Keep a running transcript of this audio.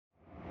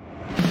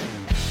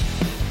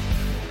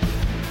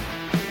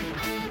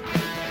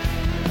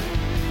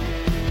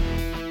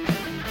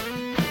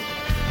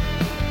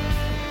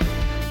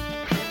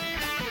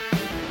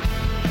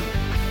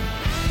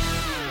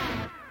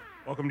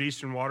to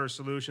Eastern Water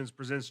Solutions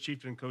presents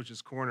Chieftain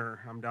Coach's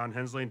Corner. I'm Don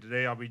Hensley, and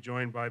today I'll be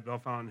joined by Bell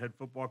Fountain head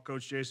football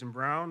coach Jason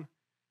Brown,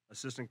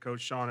 assistant coach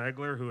Sean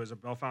Egler, who is a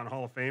Bell Fountain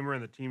Hall of Famer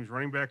and the team's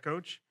running back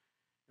coach.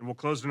 And we'll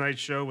close tonight's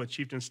show with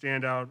Chieftain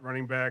standout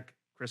running back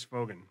Chris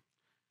Fogan.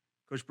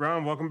 Coach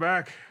Brown, welcome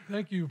back.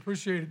 Thank you.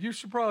 Appreciate it. You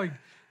should probably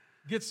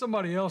get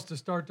somebody else to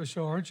start the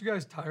show. Aren't you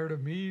guys tired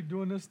of me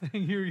doing this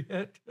thing here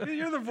yet?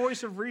 You're the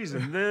voice of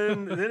reason.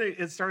 Then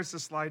it starts to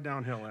slide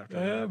downhill after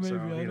that. Maybe. So,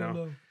 I don't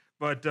know.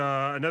 But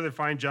another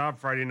fine job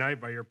Friday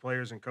night by your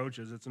players and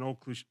coaches. It's an old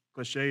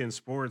cliche in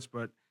sports,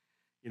 but,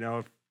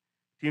 if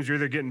teams are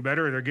either getting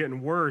better or they're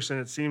getting worse, and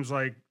it seems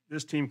like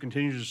this team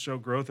continues to show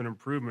growth and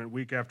improvement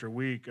week after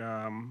week.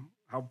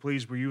 How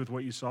pleased were you with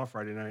what you saw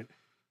Friday night?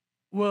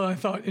 Well, I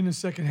thought in the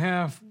second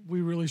half,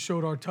 we really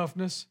showed our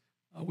toughness.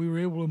 We were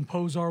able to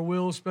impose our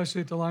will,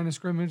 especially at the line of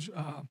scrimmage.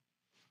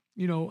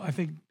 I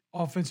think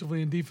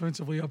offensively and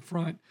defensively up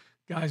front,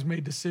 guys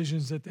made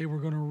decisions that they were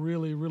going to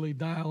really, really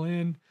dial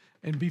in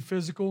and be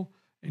physical,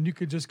 and you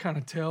could just kind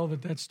of tell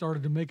that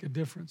started to make a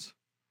difference.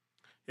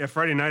 Yeah,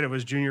 Friday night it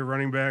was junior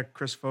running back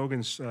Chris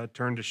Fogan's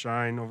turn to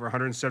shine, over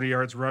 170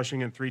 yards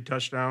rushing and 3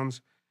 touchdowns.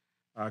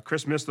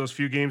 Chris missed those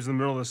few games in the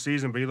middle of the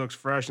season, but he looks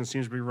fresh and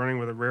seems to be running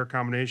with a rare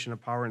combination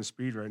of power and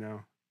speed right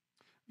now.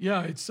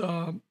 Yeah,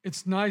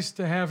 it's nice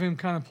to have him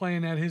kind of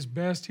playing at his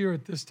best here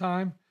at this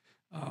time,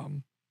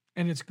 and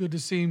it's good to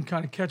see him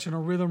kind of catching a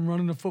rhythm,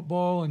 running the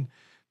football, and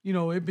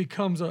it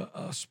becomes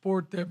a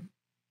sport that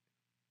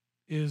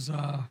is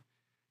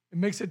it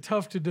makes it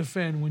tough to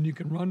defend when you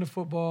can run the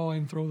football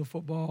and throw the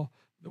football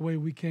the way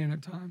we can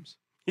at times.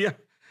 Yeah,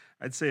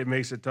 I'd say it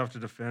makes it tough to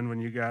defend when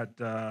you got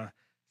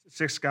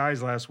 6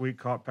 guys last week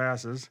caught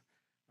passes.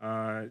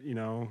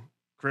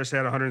 Chris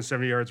had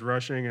 170 yards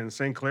rushing, and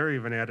St. Clair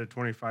even added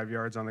 25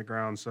 yards on the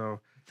ground. So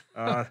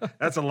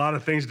that's a lot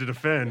of things to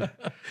defend.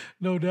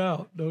 No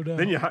doubt.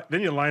 Then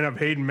you line up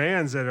Hayden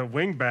Manns at a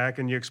wing back,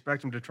 and you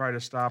expect him to try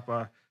to stop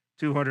a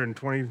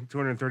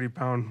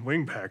 230-pound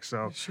wing back.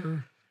 So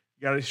sure.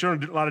 Yeah, he's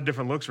showing a lot of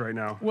different looks right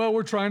now. Well,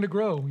 we're trying to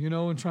grow,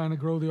 and trying to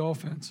grow the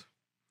offense.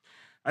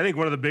 I think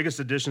one of the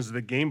biggest additions to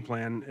the game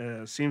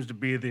plan seems to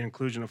be the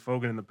inclusion of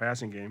Fogan in the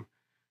passing game.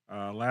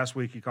 Last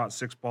week, he caught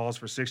 6 balls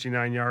for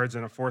 69 yards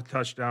and a 4th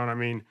touchdown. I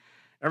mean,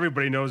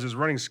 everybody knows his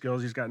running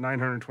skills. He's got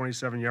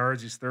 927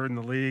 yards. He's 3rd in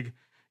the league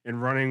in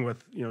running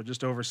with,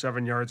 just over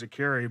 7 yards a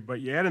carry.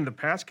 But you add in the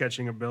pass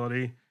catching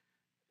ability,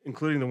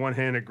 including the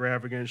one-handed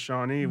grab against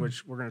Shawnee,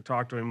 which we're going to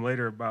talk to him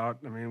later about.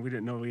 I mean, we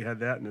didn't know he had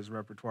that in his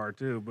repertoire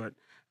too. But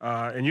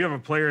and you have a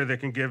player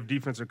that can give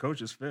defensive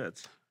coaches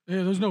fits.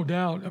 Yeah, there's no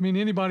doubt. I mean,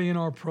 anybody in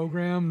our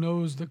program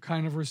knows the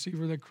kind of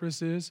receiver that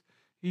Chris is.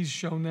 He's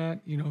shown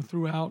that,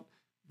 throughout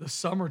the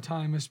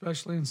summertime,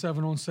 especially in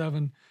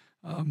 7-on-7.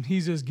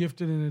 He's as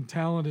gifted and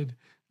talented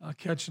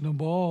catching the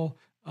ball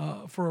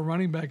for a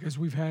running back as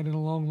we've had in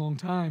a long, long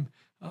time.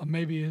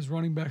 Maybe his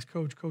running backs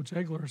coach, Coach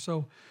Egler.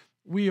 So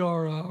we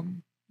are,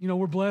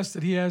 we're blessed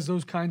that he has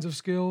those kinds of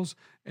skills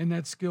and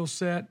that skill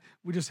set.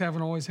 We just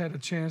haven't always had a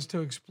chance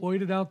to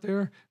exploit it out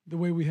there the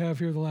way we have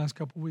here the last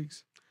couple of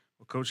weeks.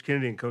 Well, Coach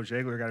Kennedy and Coach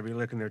Egler got to be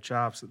licking their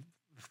chops at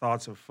the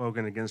thoughts of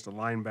Fogan against a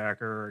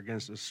linebacker or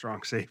against a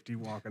strong safety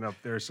walking up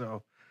there.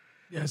 So,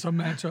 yeah, it's a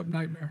matchup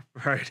nightmare.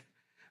 Right.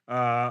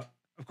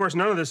 Of course,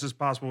 none of this is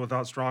possible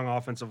without strong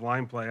offensive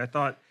line play. I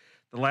thought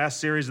the last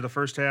series of the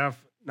first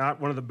half,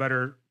 not one of the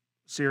better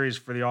series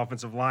for the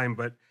offensive line,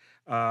 but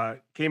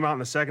came out in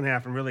the second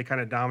half and really kind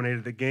of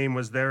dominated the game.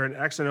 Was there an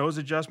X and O's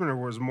adjustment, or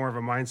was it more of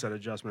a mindset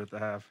adjustment at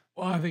the half?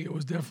 Well, I think it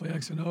was definitely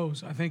X and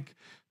O's. I think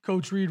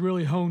Coach Reed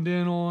really honed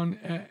in on,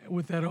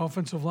 with that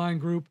offensive line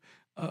group,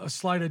 a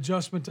slight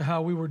adjustment to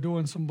how we were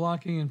doing some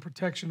blocking and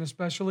protection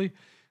especially.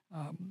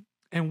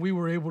 And we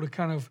were able to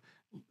kind of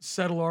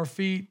settle our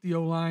feet. The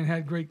O-line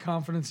had great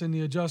confidence in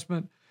the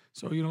adjustment.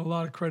 So, a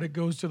lot of credit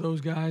goes to those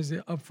guys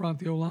up front,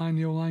 the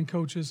O-line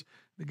coaches,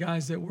 the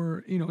guys that were,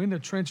 in the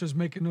trenches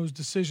making those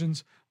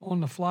decisions on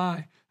the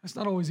fly. That's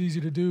not always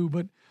easy to do,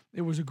 but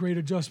it was a great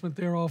adjustment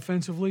there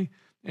offensively.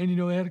 And,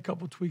 they had a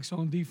couple tweaks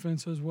on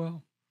defense as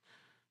well.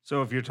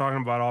 So if you're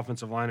talking about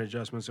offensive line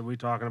adjustments, are we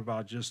talking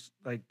about just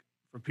like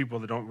for people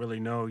that don't really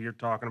know, you're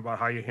talking about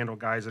how you handle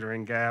guys that are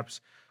in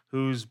gaps,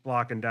 who's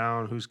blocking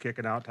down, who's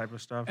kicking out type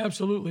of stuff?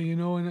 Absolutely.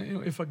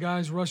 And if a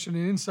guy's rushing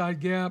an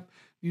inside gap,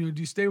 do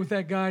you stay with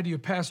that guy? Do you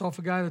pass off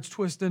a guy that's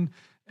twisting?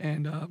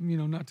 And,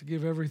 not to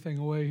give everything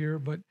away here,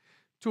 but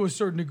to a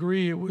certain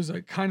degree, it was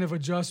a kind of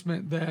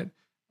adjustment that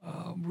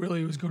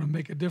really was going to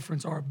make a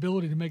difference. Our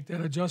ability to make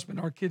that adjustment,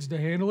 our kids to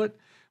handle it,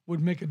 would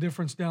make a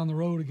difference down the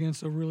road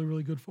against a really,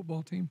 really good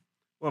football team.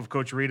 We'll have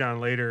Coach Reed on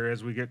later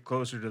as we get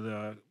closer to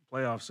the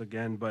playoffs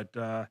again, but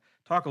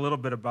talk a little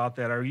bit about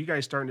that. Are you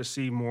guys starting to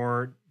see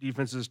more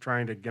defenses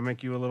trying to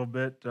gimmick you a little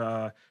bit,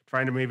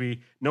 trying to maybe,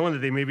 knowing that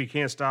they maybe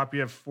can't stop you,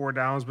 have 4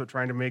 downs, but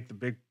trying to make the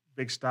big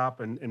stop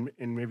and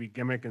maybe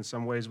gimmick in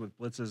some ways with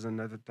blitzes and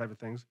other type of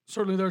things?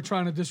 Certainly they're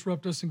trying to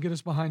disrupt us and get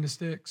us behind the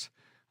sticks.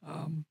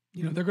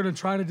 They're going to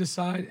try to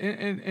decide,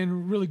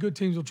 and really good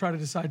teams will try to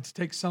decide to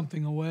take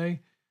something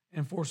away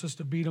and force us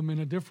to beat them in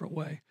a different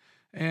way.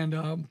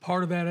 And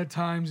part of that at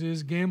times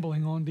is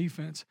gambling on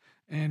defense.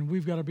 And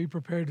we've got to be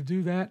prepared to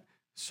do that.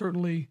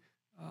 Certainly,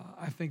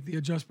 I think the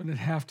adjustment at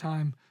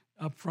halftime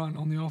up front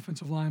on the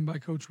offensive line by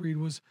Coach Reed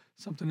was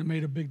something that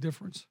made a big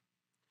difference.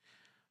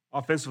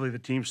 Offensively, the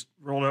team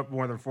rolled up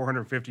more than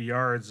 450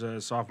 yards.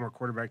 Sophomore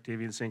quarterback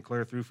Tavian St.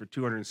 Clair threw for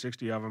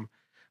 260 of them.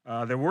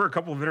 There were a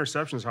couple of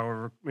interceptions,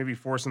 however, maybe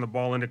forcing the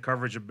ball into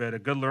coverage a bit. A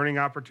good learning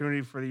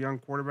opportunity for the young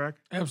quarterback?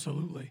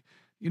 Absolutely.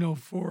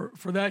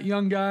 For that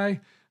young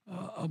guy,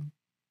 a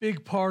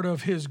big part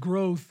of his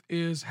growth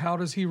is how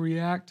does he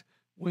react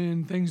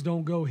when things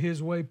don't go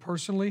his way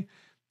personally.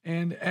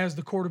 And as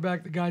the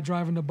quarterback, the guy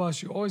driving the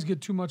bus, you always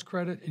get too much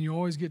credit and you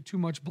always get too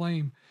much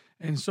blame.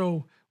 And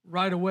so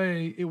right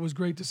away, it was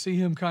great to see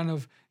him kind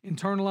of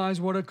internalize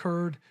what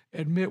occurred,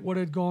 admit what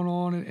had gone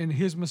on and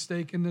his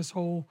mistake in this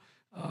whole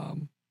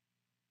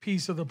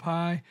piece of the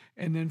pie,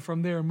 and then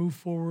from there move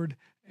forward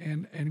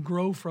and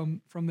grow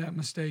from that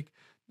mistake.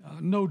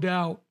 No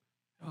doubt,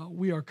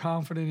 we are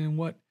confident in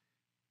what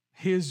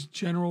his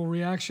general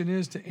reaction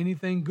is to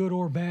anything good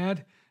or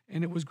bad,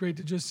 and it was great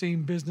to just see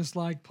him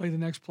businesslike, play the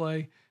next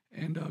play,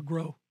 and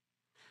grow.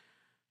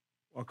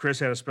 Well, Chris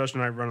had a special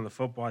night running the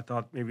football. I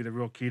thought maybe the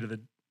real key to the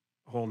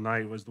whole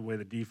night was the way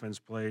the defense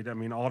played. I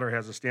mean, Alder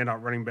has a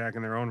standout running back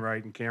in their own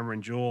right, and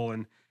Cameron Jewell,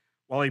 and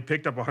while he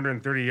picked up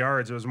 130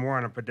 yards, it was more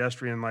on a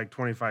pedestrian, like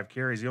 25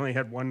 carries. He only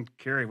had one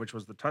carry, which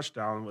was the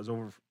touchdown, was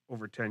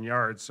over 10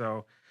 yards.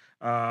 So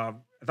I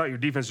thought your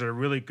defense did a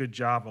really good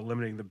job of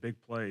limiting the big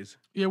plays.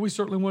 Yeah, we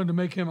certainly wanted to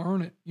make him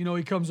earn it.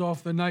 He comes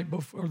off the night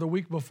before or the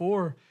week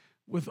before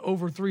with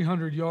over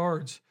 300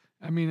 yards.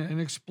 I mean, an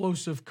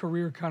explosive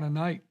career kind of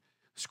night,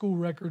 school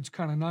records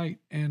kind of night.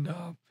 And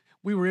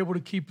we were able to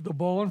keep the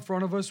ball in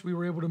front of us. We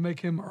were able to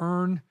make him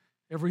earn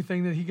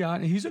everything that he got.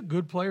 And he's a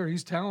good player.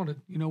 He's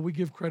talented. We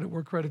give credit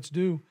where credit's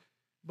due.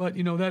 But,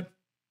 that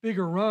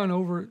bigger run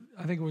over,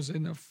 I think it was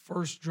in the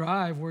first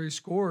drive where he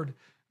scored.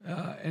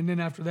 And then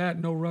after that,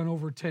 no run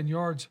over 10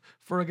 yards.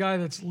 For a guy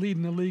that's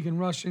leading the league in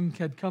rushing,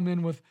 had come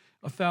in with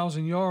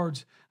 1,000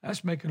 yards,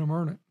 that's making him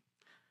earn it.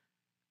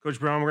 Coach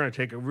Brown, we're going to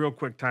take a real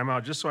quick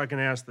timeout just so I can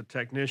ask the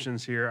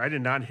technicians here. I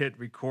did not hit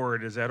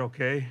record. Is that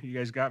okay? You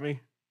guys got me?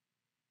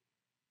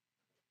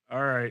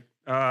 All right.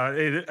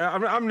 Hey,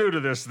 I'm new to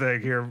this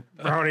thing here,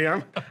 Brownie.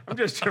 I'm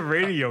just a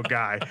radio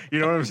guy. You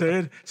know what I'm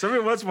saying? So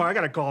every once in a while, I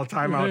got to call a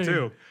timeout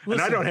too,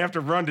 and I don't have to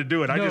run to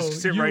do it. I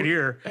just sit right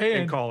here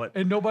and call it.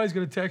 And nobody's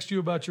going to text you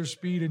about your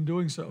speed in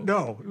doing so.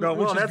 No.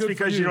 Well, that's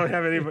because you don't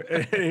have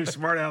any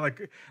smart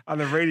aleck on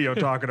the radio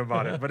talking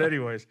about it. But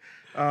anyways,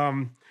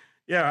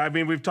 yeah. I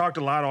mean, we've talked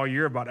a lot all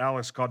year about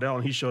Alex Caudill,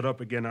 and he showed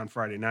up again on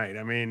Friday night.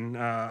 I mean,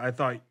 I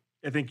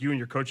think you and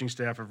your coaching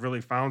staff have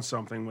really found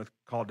something with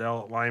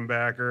Caudill at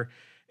linebacker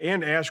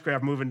and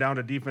Ashcraft moving down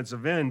to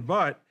defensive end.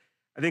 But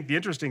I think the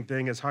interesting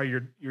thing is how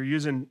you're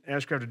using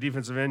Ashcraft at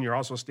defensive end. You're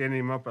also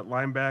standing him up at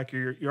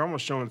linebacker. You're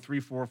almost showing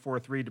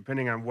 3-4-4-3,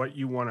 depending on what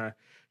you want to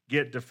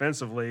get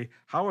defensively.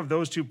 How have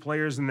those two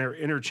players and their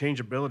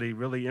interchangeability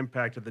really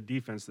impacted the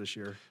defense this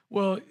year?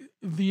 Well,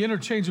 the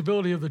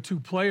interchangeability of the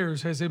two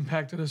players has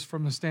impacted us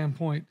from the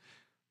standpoint,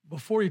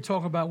 before you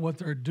talk about what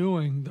they're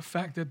doing, the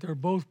fact that they're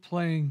both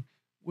playing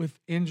with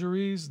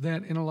injuries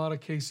that in a lot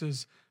of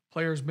cases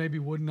players maybe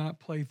would not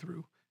play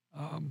through.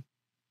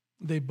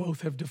 They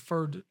both have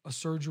deferred a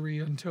surgery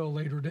until a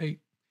later date.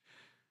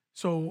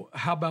 So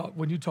how about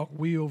when you talk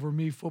we over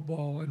me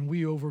football and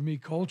we over me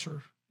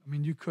culture? I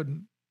mean, you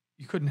couldn't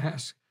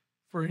ask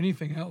for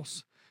anything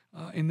else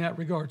in that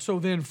regard. So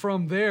then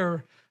from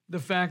there, the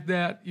fact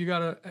that you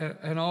got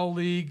an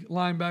all-league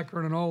linebacker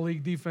and an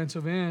all-league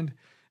defensive end,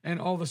 and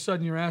all of a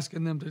sudden you're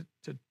asking them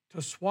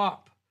to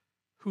swap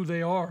who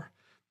they are.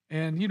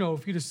 And,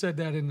 if you'd have said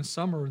that in the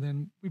summer,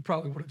 then we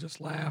probably would have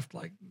just laughed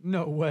like,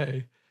 no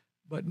way.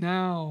 But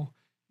now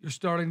you're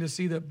starting to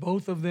see that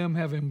both of them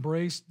have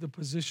embraced the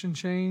position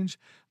change.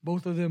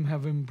 Both of them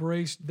have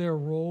embraced their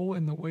role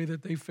in the way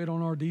that they fit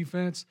on our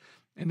defense.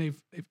 And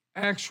they've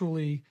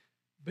actually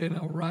been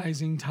a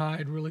rising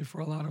tide really for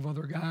a lot of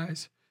other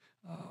guys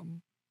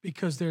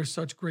because they're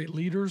such great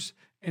leaders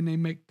and they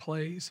make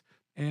plays.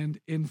 And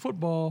in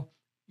football,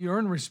 you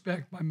earn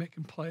respect by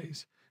making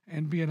plays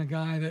and being a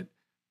guy that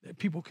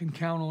people can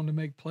count on to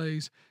make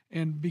plays.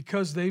 And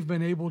because they've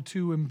been able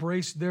to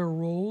embrace their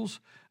roles,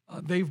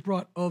 they've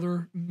brought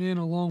other men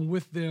along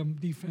with them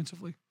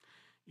defensively.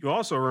 You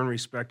also earn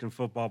respect in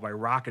football by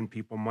rocking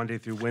people Monday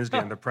through Wednesday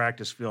on the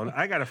practice field.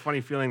 I got a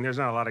funny feeling there's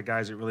not a lot of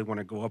guys that really want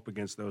to go up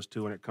against those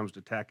two when it comes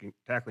to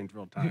tackling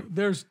drill time.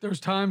 There's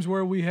times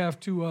where we have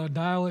to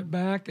dial it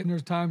back, and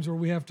there's times where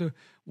we have to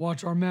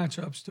watch our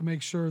matchups to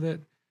make sure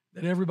that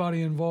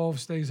everybody involved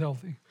stays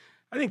healthy.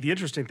 I think the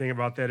interesting thing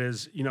about that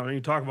is, when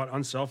you talk about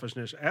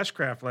unselfishness,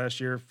 Ashcraft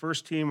last year,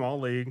 first team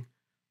all-league,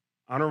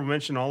 honorable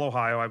mention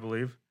All-Ohio, I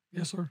believe.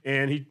 Yes, sir.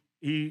 And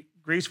he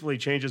gracefully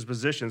changes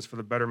positions for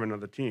the betterment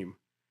of the team.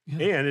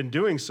 Yeah. And in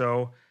doing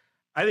so,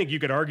 I think you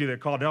could argue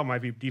that Caudill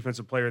might be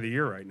Defensive Player of the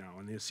Year right now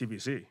in the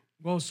CBC.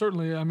 Well,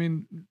 certainly. I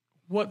mean,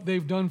 what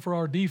they've done for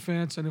our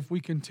defense, and if we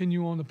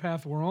continue on the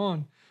path we're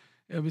on,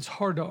 it's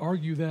hard to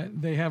argue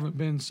that they haven't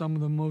been some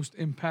of the most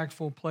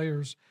impactful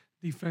players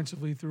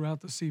defensively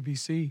throughout the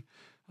CBC.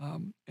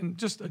 And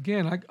just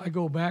again, I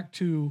go back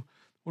to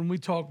when we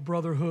talk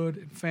brotherhood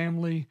and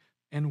family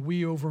and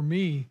we over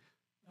me.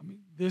 I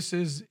mean, this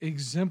is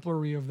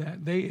exemplary of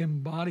that. They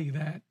embody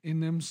that in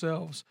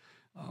themselves.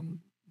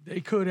 They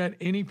could at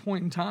any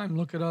point in time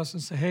look at us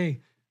and say,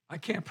 hey, I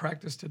can't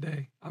practice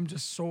today. I'm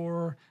just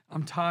sore.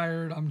 I'm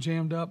tired. I'm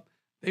jammed up.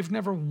 They've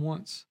never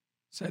once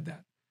said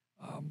that.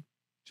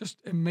 Just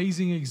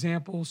amazing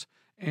examples,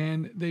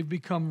 and they've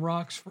become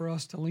rocks for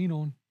us to lean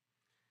on.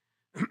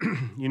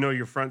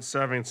 Your front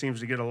seven seems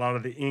to get a lot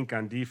of the ink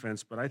on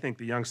defense, but I think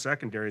the young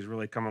secondary is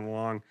really coming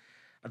along.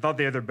 I thought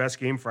they had their best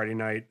game Friday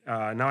night.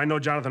 Now, I know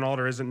Jonathan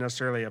Alder isn't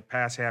necessarily a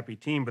pass-happy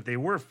team, but they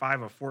were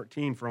 5 of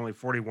 14 for only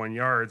 41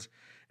 yards.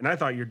 And I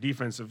thought your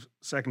defensive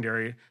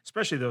secondary,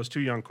 especially those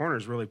two young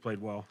corners, really played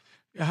well.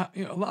 Yeah,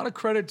 a lot of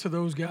credit to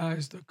those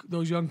guys,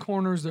 those young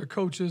corners, their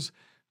coaches.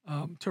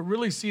 To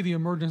really see the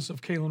emergence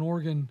of Kalen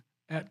Organ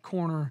at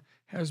corner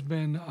has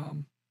been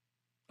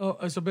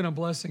a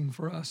blessing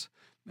for us.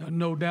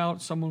 No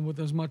doubt, someone with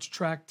as much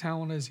track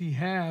talent as he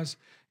has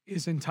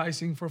is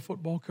enticing for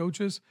football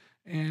coaches,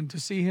 and to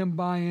see him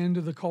buy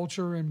into the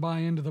culture and buy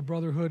into the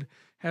brotherhood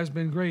has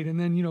been great. And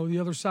then the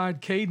other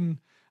side, Caden,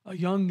 a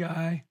young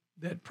guy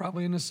that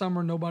probably in the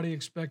summer nobody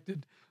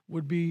expected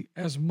would be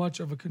as much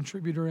of a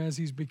contributor as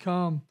he's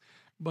become,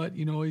 but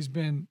he's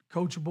been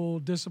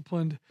coachable,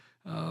 disciplined,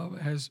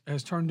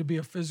 has turned to be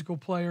a physical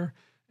player.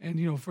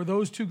 And, for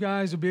those two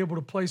guys to be able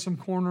to play some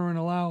corner and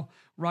allow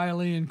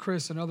Riley and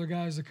Chris and other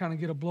guys to kind of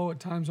get a blow at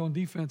times on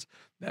defense,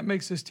 that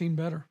makes this team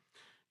better.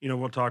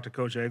 We'll talk to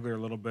Coach Egler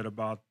a little bit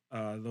about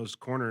those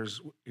corners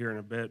here in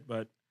a bit,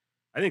 but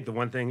I think the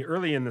one thing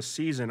early in the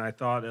season, I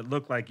thought it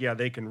looked like,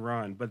 they can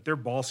run, but their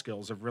ball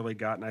skills have really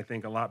gotten, I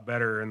think, a lot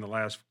better in the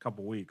last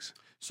couple weeks.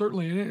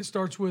 Certainly, and it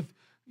starts with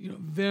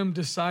them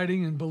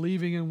deciding and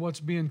believing in what's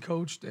being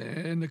coached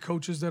and the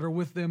coaches that are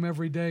with them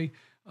every day,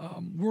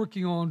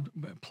 working on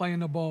playing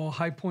the ball,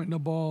 high pointing the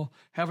ball,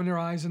 having their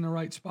eyes in the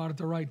right spot at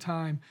the right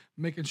time,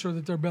 making sure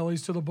that their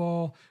belly's to the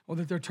ball or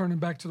that they're turning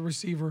back to the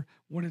receiver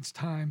when it's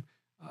time.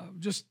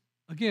 Just,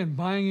 again,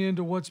 buying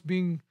into what's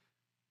being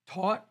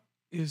taught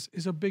is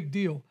a big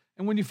deal.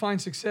 And when you find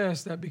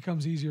success, that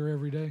becomes easier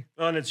every day.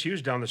 Well, and it's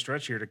huge down the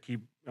stretch here to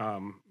keep,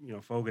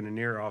 Fogan and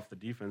Neer off the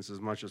defense as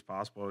much as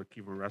possible to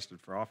keep them rested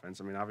for offense.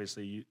 I mean,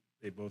 obviously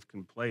they both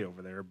can play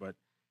over there, but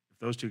if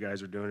those two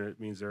guys are doing it, it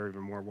means they're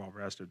even more well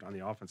rested on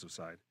the offensive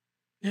side.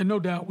 Yeah, no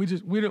doubt. We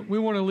don't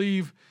want to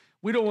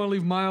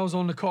leave miles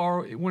on the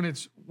car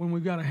when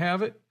we've got to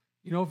have it.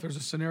 If there's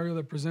a scenario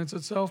that presents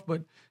itself,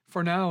 but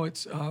for now,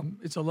 it's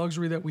a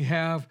luxury that we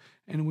have,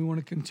 and we want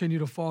to continue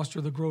to foster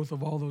the growth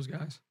of all those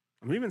guys.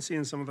 I'm even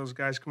seeing some of those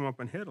guys come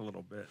up and hit a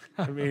little bit.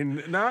 I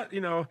mean,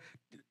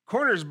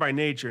 corners by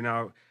nature.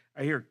 Now,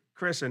 I hear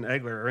Chris and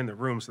Egler are in the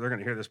room, so they're going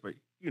to hear this, but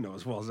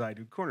as well as I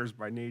do, corners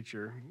by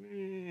nature,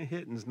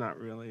 hitting's not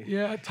really.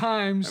 Yeah, at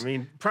times. I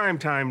mean, prime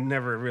time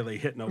never really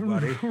hit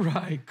nobody.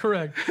 Right,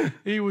 correct.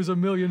 He was a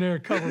millionaire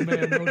cover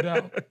man, no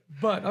doubt.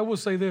 But I will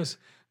say this.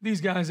 These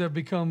guys have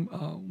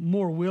become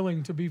more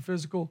willing to be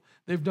physical.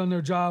 They've done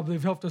their job.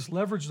 They've helped us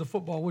leverage the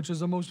football, which is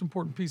the most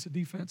important piece of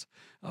defense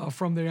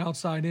from the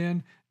outside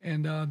in,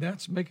 and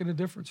that's making a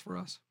difference for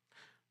us.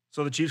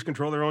 So the Chiefs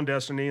control their own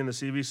destiny in the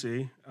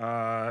CBC.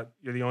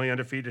 You're the only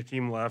undefeated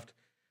team left.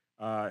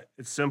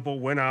 It's simple.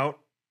 Win out.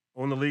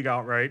 Own the league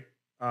outright.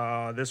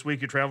 This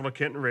week you travel to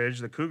Kenton Ridge.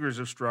 The Cougars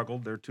have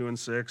struggled. They're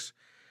 2-6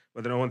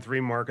 with an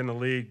 0-3 mark in the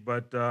league,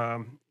 but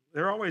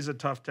they're always a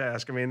tough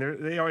task. I mean,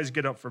 they always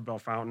get up for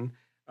Bellefontaine.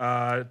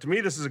 To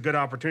me, this is a good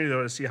opportunity,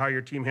 though, to see how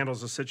your team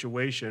handles a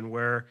situation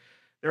where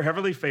they're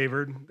heavily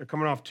favored. They're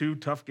coming off 2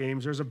 tough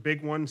games. There's a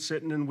big one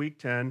sitting in Week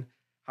 10.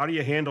 How do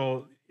you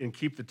handle and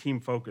keep the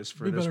team focused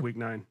for this Week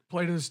 9?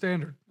 Play to the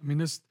standard. I mean,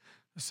 the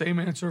same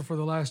answer for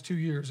the last 2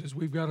 years is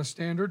we've got a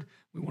standard.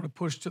 We want to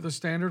push to the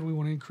standard. We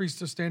want to increase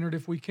the standard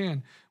if we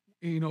can.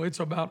 It's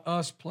about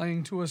us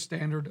playing to a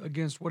standard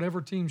against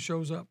whatever team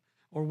shows up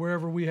or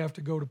wherever we have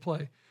to go to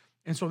play.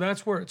 And so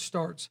that's where it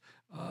starts.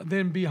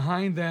 Then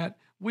behind that,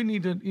 we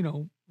need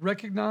to,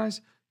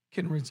 recognize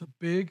Kenton Ridge's a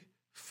big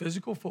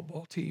physical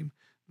football team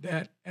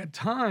that at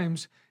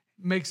times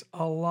makes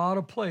a lot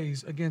of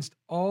plays against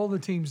all the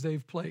teams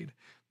they've played.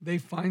 They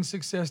find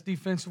success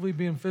defensively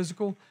being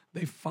physical.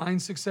 They find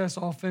success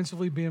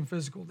offensively being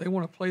physical. They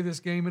want to play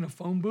this game in a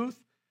phone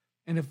booth.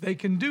 And if they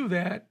can do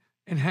that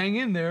and hang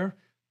in there,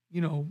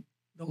 the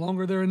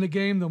longer they're in the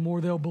game, the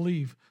more they'll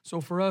believe.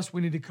 So for us,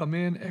 we need to come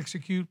in,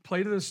 execute,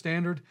 play to the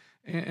standard,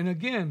 and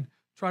again,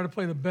 try to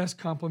play the best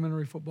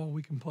complementary football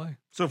we can play.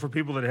 So for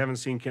people that haven't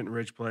seen Kenton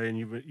Ridge play, and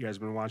you guys have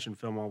been watching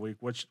film all week,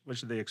 what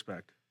should they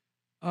expect?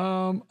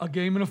 A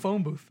game in a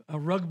phone booth, a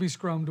rugby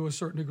scrum to a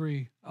certain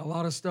degree, a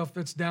lot of stuff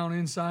that's down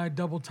inside,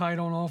 double tight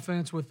on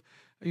offense with,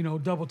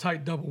 double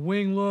tight, double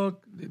wing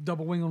look,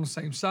 double wing on the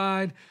same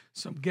side,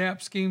 some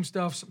gap scheme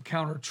stuff, some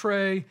counter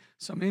tray,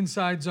 some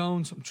inside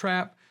zone, some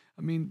trap.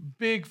 I mean,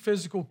 big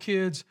physical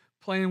kids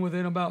playing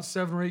within about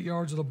 7 or 8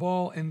 yards of the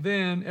ball, and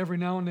then every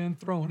now and then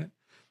throwing it.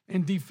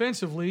 And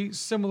defensively,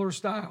 similar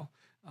style.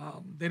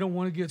 They don't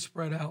want to get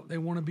spread out. They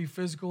want to be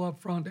physical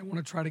up front. They want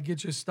to try to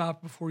get you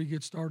stopped before you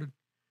get started.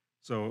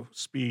 So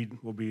speed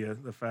will be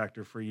the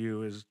factor for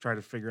you, is try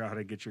to figure out how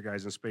to get your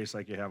guys in space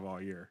like you have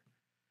all year.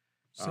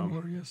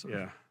 Similar, yes, sir.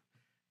 Yeah.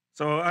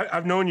 So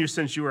I've known you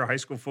since you were a high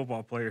school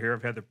football player here.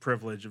 I've had the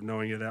privilege of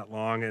knowing you that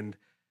long, and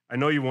I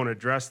know you won't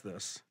address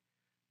this.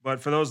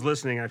 But for those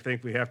listening, I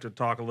think we have to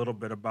talk a little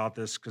bit about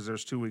this because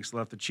there's 2 weeks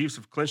left. The Chiefs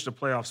have clinched a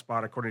playoff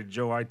spot, according to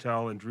Joe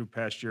Itel and Drew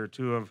Pasture,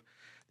 two of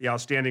the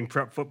outstanding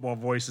prep football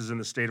voices in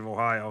the state of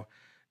Ohio.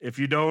 If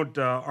you don't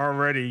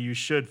already, you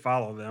should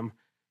follow them.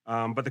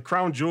 But the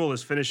crown jewel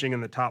is finishing in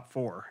the top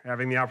 4,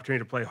 having the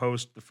opportunity to play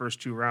host the first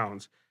 2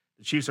 rounds.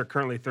 The Chiefs are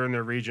currently third in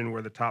their region,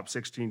 where the top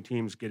 16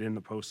 teams get in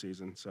the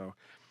postseason. So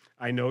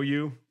I know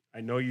you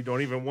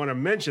don't even want to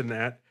mention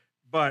that,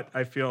 but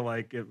I feel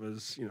like it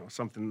was,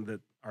 something that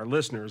our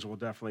listeners will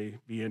definitely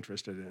be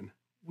interested in.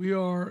 We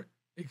are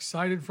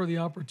excited for the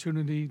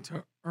opportunity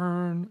to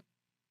earn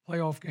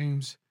playoff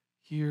games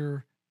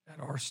here at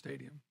our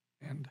stadium.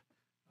 And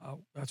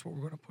that's what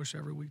we're going to push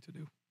every week to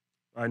do.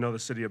 I know the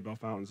city of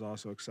Bellefontaine is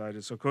also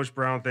excited. So, Coach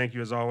Brown, thank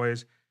you as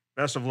always.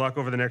 Best of luck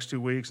over the next 2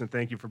 weeks, and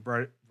thank you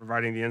for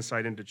providing the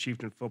insight into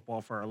Chieftain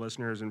football for our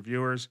listeners and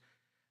viewers.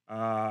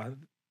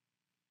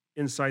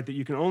 Insight that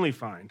you can only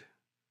find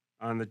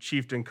on the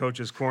Chieftain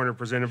Coach's Corner,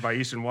 presented by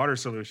Easton Water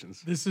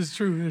Solutions. This is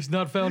true. It's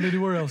not found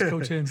anywhere else,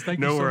 Coach Hens. Thank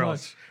you so Nowhere much.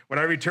 else. When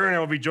I return, I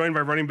will be joined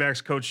by running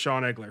backs coach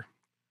Sean Egler.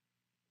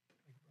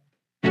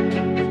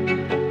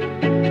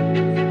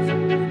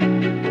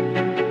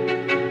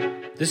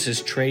 This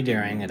is Trey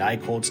Daring at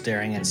Eichholz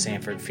Daring and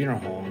Sanford Funeral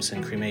Homes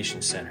and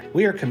Cremation Center.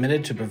 We are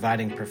committed to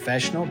providing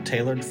professional,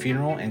 tailored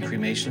funeral and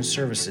cremation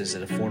services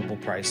at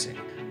affordable pricing.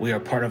 We are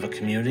part of a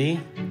community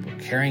for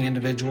caring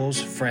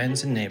individuals,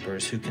 friends, and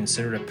neighbors who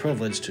consider it a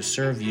privilege to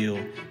serve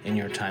you in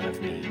your time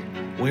of need.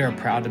 We are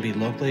proud to be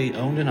locally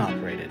owned and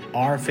operated.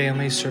 Our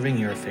family serving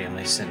your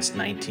family since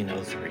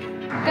 1903.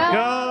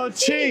 Go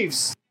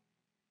Chiefs!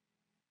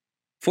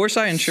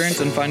 Foresight Insurance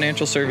and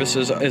Financial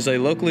Services is a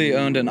locally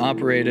owned and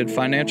operated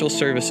financial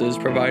services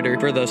provider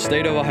for the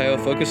state of Ohio,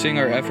 focusing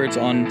our efforts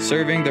on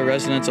serving the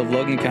residents of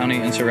Logan County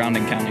and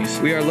surrounding counties.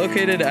 We are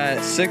located at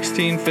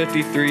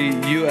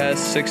 1653 US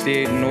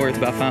 68 North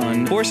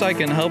Bellefontaine. Foresight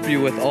can help you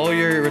with all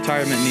your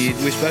retirement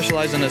needs. We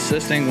specialize in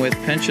assisting with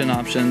pension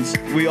options.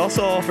 We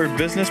also offer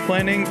business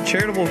planning,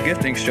 charitable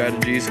gifting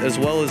strategies, as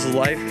well as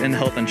life and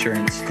health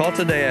insurance. Call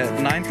today at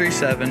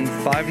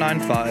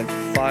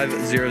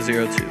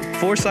 937-595-5002.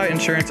 Foresight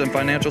Insurance and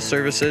Financial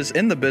Services,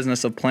 in the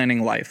business of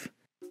planning life.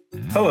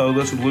 Hello,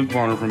 this is Luke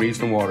Varner from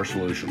Easton Water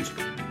Solutions.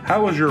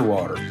 How is your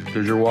water?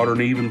 Does your water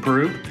need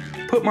improved?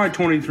 Put my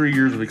 23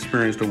 years of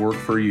experience to work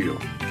for you.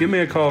 Give me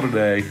a call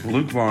today,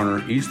 Luke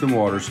Varner, Easton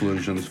Water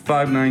Solutions,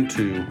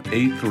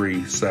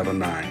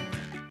 592-8379.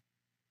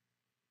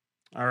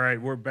 All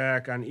right, we're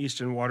back on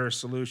Easton Water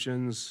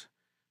Solutions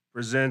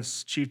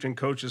presents Chieftain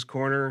Coach's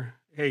Corner.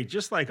 Hey,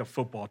 just like a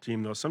football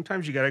team, though,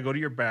 sometimes you got to go to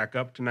your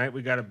backup. Tonight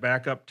we got a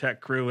backup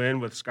tech crew in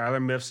with Skylar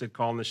Mifsud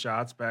calling the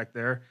shots back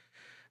there.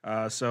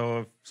 So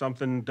if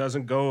something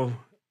doesn't go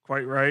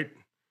quite right,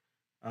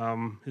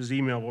 his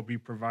email will be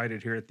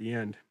provided here at the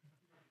end.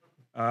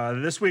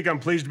 This week I'm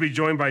pleased to be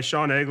joined by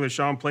Sean Egler.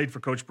 Sean played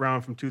for Coach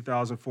Brown from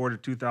 2004 to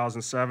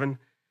 2007.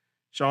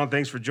 Sean,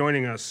 thanks for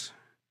joining us.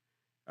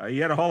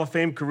 You had a Hall of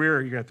Fame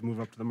career. You're going to have to move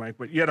up to the mic,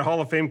 but you had a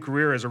Hall of Fame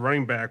career as a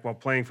running back while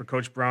playing for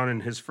Coach Brown in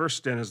his first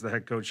stint as the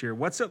head coach here.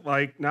 What's it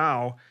like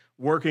now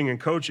working and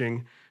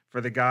coaching for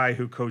the guy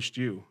who coached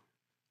you?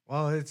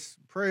 Well, it's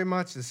pretty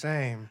much the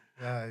same.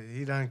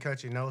 He doesn't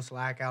cut you no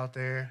slack out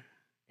there.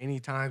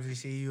 Anytime he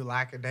see you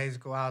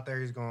lackadaisical out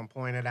there, he's going to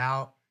point it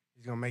out.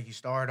 He's going to make you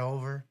start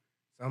over.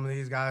 Some of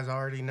these guys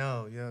already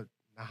know.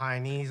 The high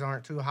knees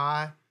aren't too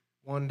high.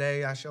 One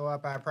day I show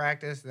up at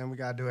practice, then we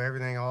got to do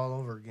everything all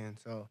over again.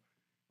 So,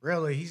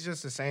 really, he's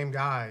just the same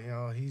guy.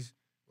 He's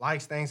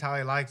likes things how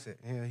he likes it.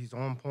 He's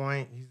on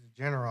point. He's a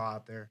general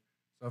out there.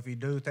 So if you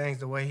do things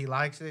the way he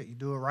likes it, you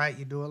do it right,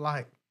 you do it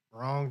light.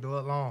 Wrong, do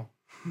it long.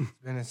 It's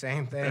been the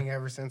same thing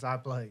ever since I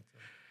played.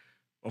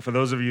 Well, for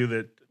those of you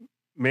that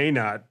may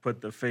not put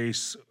the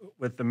face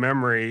with the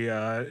memory,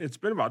 it's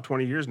been about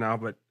 20 years now,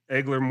 but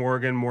Egler,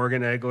 Morgan,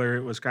 Egler,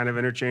 it was kind of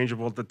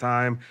interchangeable at the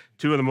time.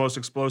 Two of the most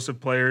explosive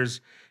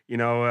players, in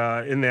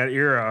that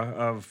era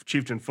of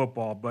Chieftain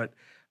football. But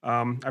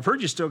I've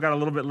heard you still got a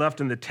little bit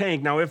left in the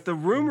tank. Now, if the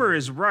rumor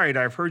is right,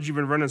 I've heard you've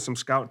been running some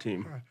scout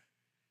team.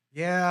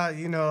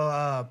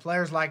 Yeah,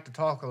 players like to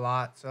talk a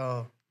lot.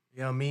 So,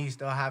 me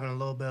still having a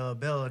little bit of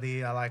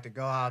ability, I like to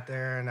go out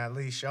there and at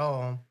least show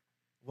them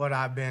what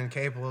I've been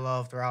capable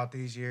of throughout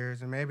these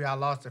years. And maybe I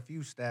lost a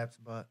few steps,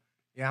 but,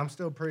 yeah, I'm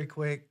still pretty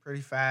quick,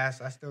 pretty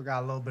fast. I still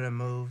got a little bit of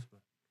moves.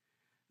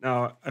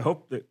 Now, I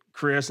hope that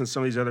Chris and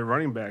some of these other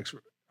running backs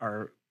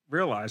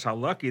realize how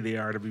lucky they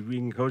are to be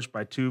being coached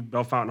by two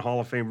Bellefontaine Hall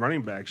of Fame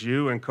running backs,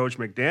 you and Coach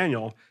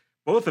McDaniel,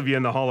 both of you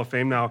in the Hall of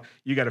Fame. Now,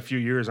 you got a few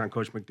years on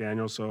Coach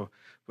McDaniel,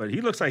 but he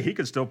looks like he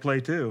could still play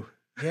too.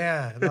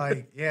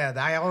 Yeah,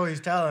 I always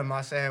tell him,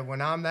 I said,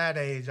 when I'm that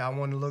age, I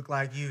want to look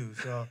like you.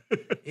 So,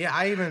 yeah,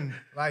 I even,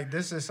 like,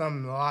 this is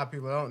something a lot of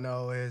people don't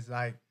know is,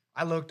 like,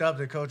 I looked up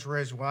to Coach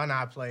Rich when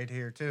I played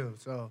here, too.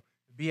 So,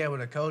 to be able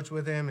to coach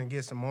with him and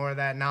get some more of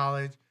that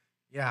knowledge,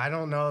 yeah, I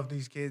don't know if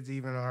these kids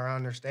even are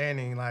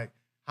understanding, like,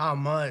 how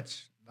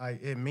much,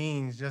 like, it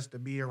means just to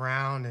be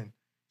around and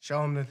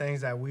show them the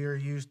things that we're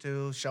used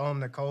to, show them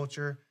the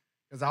culture.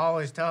 Because I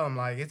always tell them,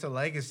 like, it's a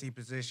legacy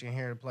position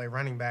here to play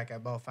running back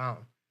at Bell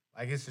Fountain.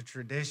 Like, it's a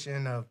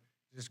tradition of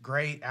just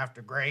great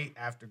after great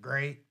after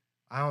great.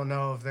 I don't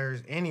know if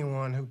there's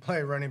anyone who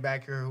played running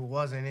back here who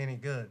wasn't any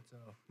good. So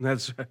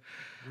That's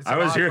it's I a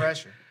was lot here. of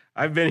pressure.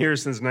 I've been here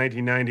since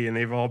 1990, and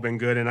they've all been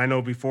good. And I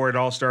know before it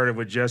all started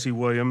with Jesse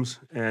Williams,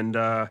 and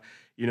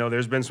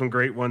there's been some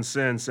great ones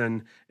since.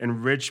 And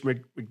Rich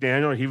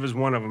McDaniel, he was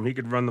one of them. He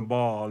could run the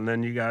ball. And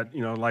then you got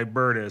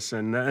Libertus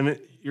and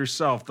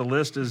yourself. The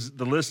list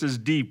is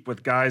deep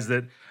with guys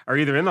that are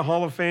either in the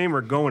Hall of Fame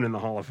or going in the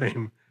Hall of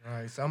Fame. All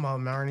right, some of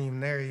them aren't even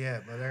there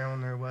yet, but they're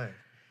on their way.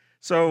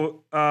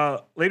 So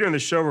later in the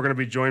show, we're going to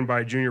be joined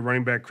by junior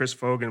running back Chris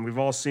Fogan. We've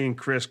all seen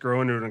Chris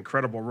grow into an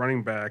incredible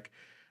running back.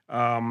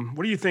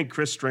 What do you think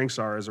Chris' strengths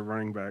are as a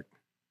running back?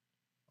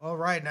 All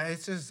right, now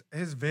it's just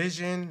his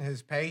vision,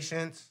 his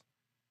patience.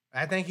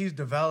 I think he's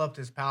developed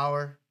his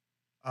power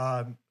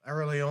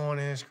early on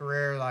in his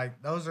career.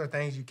 Like, those are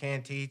things you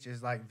can't teach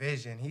is, like,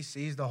 vision. He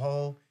sees the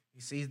hole.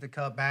 He sees the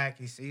cutback.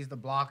 He sees the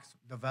blocks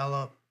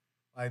develop.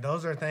 Like,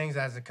 those are things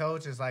as a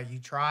coach is like you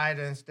try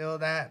to instill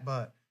that,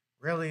 but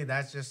really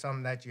that's just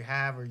something that you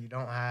have or you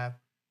don't have.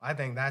 I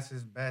think that's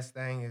his best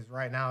thing is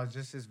right now is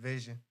just his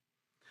vision.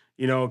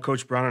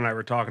 Coach Brown and I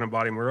were talking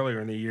about him earlier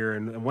in the year,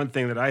 and one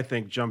thing that I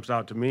think jumps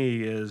out to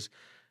me is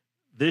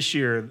this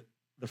year,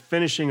 the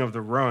finishing of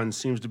the run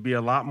seems to be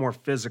a lot more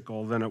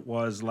physical than it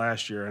was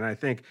last year. And I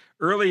think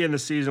early in the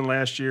season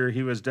last year,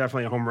 he was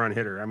definitely a home run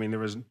hitter. I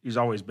mean, he's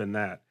always been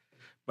that.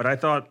 But I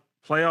thought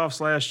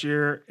playoffs last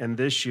year and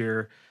this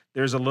year,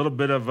 there's a little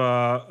bit of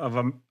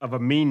a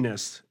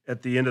meanness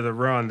at the end of the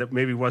run that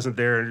maybe wasn't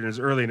there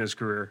early in his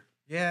career.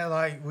 Yeah,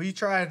 like we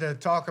tried to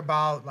talk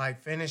about like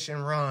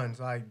finishing runs,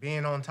 like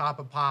being on top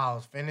of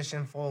piles,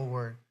 finishing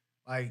forward,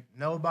 like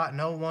no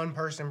one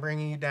person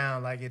bringing you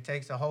down. Like it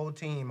takes a whole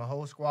team, a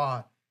whole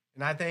squad,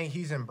 and I think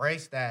he's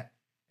embraced that.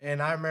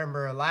 And I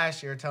remember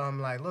last year telling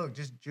him like, look,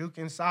 just juke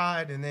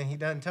inside, and then he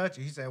doesn't touch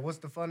it. He said, "What's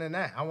the fun in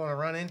that? I want to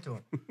run into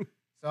him."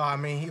 So I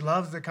mean, he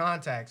loves the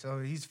contact. So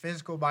he's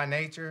physical by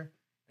nature.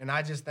 And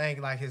I just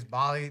think like his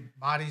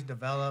body's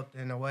developed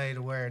in a way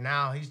to where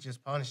now he's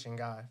just punishing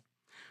guys.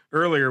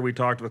 Earlier, we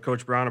talked with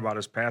Coach Brown about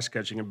his pass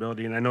catching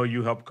ability, and I know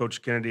you helped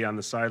Coach Kennedy on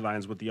the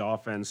sidelines with the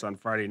offense on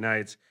Friday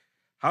nights.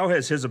 How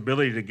has his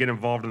ability to get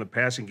involved in the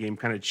passing game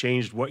kind of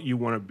changed what you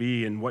want to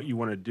be and what you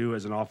want to do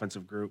as an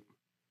offensive group?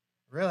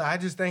 Really, I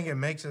just think it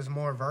makes us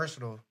more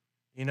versatile.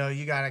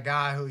 You got a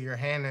guy who you're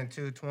handing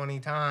to 20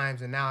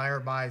 times, and now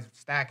everybody's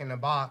stacking the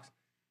box.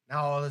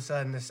 Now all of a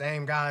sudden the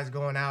same guy's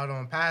going out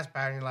on pass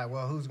pattern. You're like,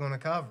 well, who's going to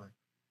cover?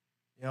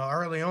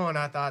 Early on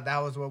I thought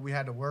that was what we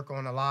had to work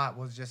on a lot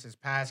was just his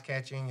pass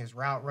catching, his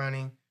route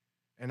running.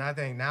 And I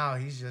think now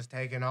he's just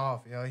taking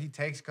off. He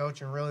takes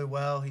coaching really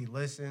well. He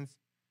listens,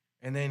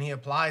 and then he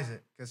applies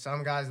it. Because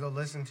some guys, they'll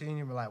listen to you and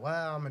you'll be like,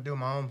 well, I'm going to do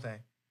my own thing.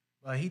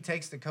 But he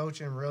takes the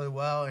coaching really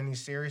well, and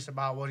he's serious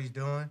about what he's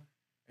doing.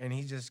 And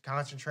he just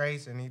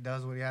concentrates, and he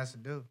does what he has to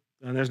do.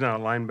 And there's not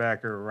a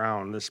linebacker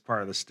around this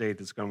part of the state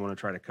that's going to want to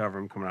try to cover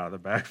him coming out of the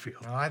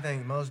backfield. Well, I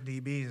think most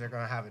DBs are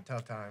going to have a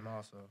tough time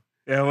also.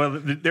 Yeah, well,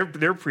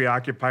 they're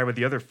preoccupied with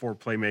the other four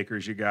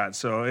playmakers you got.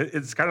 So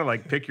it's kind of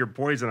like pick your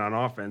poison on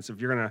offense.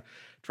 If you're going to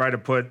try to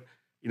put,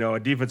 a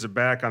defensive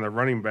back on the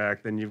running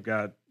back, then you've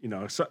got,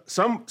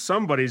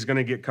 somebody's going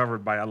to get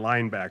covered by a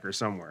linebacker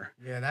somewhere.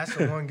 Yeah, that's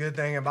the one good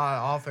thing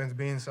about offense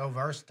being so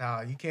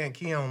versatile. You can't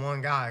key on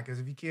one guy because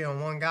if you key on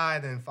one guy,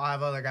 then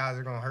 5 other guys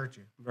are going to hurt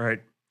you.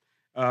 Right.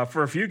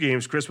 For a few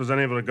games, Chris was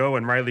unable to go,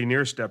 and Riley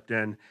Neer stepped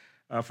in.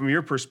 From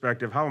your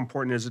perspective, how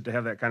important is it to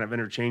have that kind of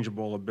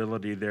interchangeable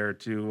ability there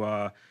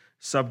to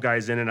sub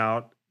guys in and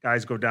out,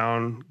 guys go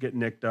down, get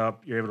nicked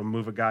up, you're able to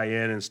move a guy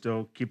in and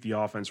still keep the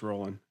offense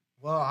rolling?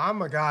 Well,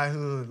 I'm a guy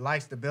who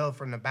likes to build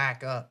from the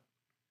back up.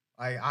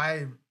 Like,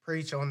 I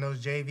preach on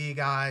those JV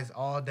guys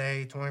all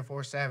day,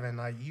 24/7.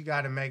 Like, you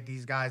got to make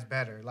these guys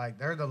better. Like,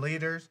 they're the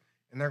leaders,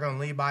 and they're going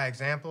to lead by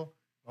example.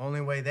 The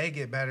only way they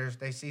get better is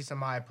they see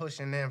somebody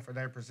pushing them for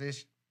their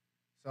position.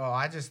 So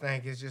I just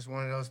think it's just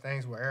one of those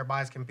things where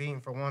everybody's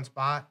competing for one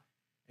spot,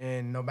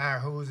 and no matter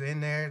who's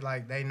in there,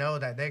 like, they know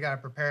that they got to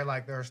prepare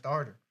like they're a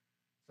starter.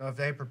 So if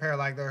they prepare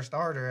like they're a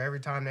starter, every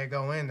time they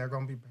go in, they're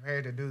going to be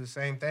prepared to do the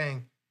same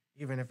thing,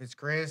 even if it's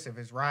Chris, if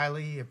it's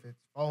Riley, if it's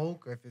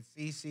Folk, if it's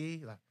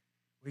CC. Like,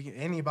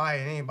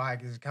 anybody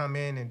can just come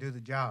in and do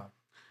the job.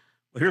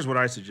 Well, here's what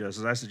I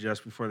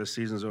suggest before the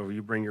season's over,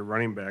 you bring your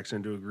running backs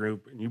into a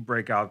group and you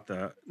break out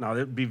now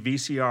it'd be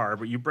VCR,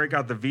 but you break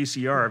out the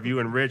VCR of you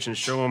and Rich and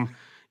show them,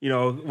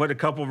 what a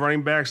couple of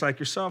running backs like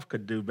yourself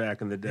could do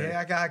back in the day. Yeah,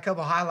 I got a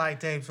couple highlight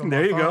tapes on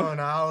There my you go. phone.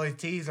 I always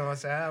tease them. I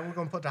say, we're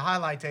going to put the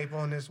highlight tape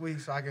on this week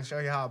so I can show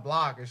you how to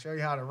block and show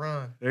you how to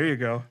run. There you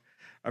go.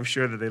 I'm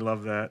sure that they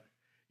love that.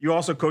 You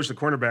also coach the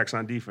cornerbacks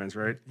on defense,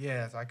 right?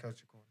 Yes, I coach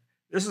the corner.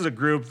 This is a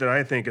group that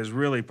I think has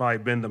really probably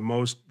been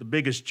the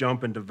biggest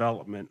jump in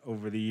development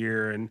over the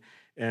year.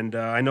 And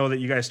I know that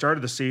you guys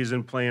started the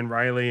season playing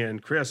Riley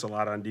and Chris a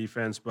lot on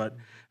defense, but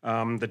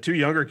the two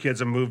younger kids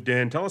have moved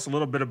in. Tell us a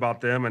little bit about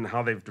them and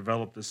how they've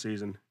developed this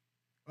season.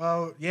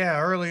 Well,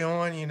 yeah, early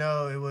on,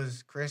 it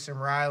was Chris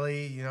and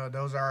Riley.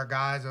 Those are our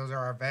guys. Those are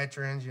our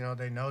veterans.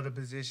 They know the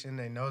position.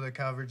 They know the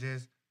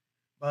coverages.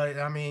 But,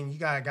 I mean, you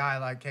got a guy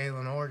like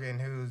Kalen Organ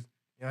who's,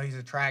 he's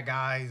a track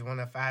guy. He's one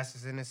of the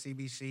fastest in the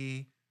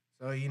CBC.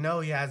 So, he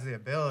has the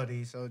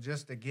ability. So,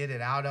 just to get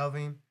it out of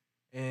him.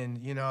 And,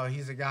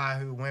 he's a guy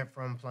who went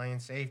from playing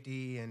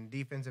safety and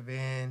defensive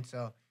end.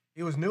 So,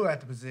 he was new at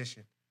the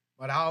position.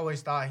 But I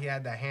always thought he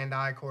had that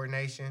hand-eye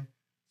coordination.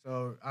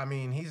 So, I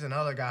mean, he's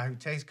another guy who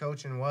takes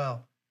coaching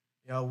well.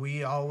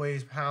 We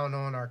always pound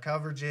on our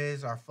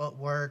coverages, our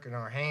footwork, and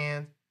our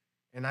hands.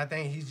 And I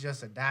think he's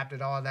just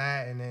adapted all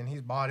that. And then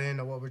he's bought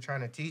into what we're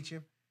trying to teach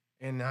him.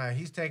 And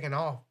he's taken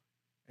off.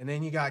 And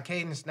then you got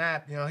Caden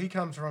Snap. He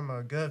comes from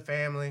a good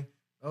family.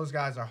 Those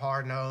guys are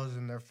hard-nosed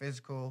and they're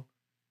physical.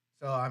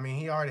 So, I mean,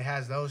 he already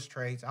has those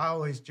traits. I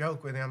always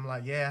joke with him,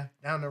 like, yeah,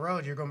 down the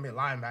road, you're going to be a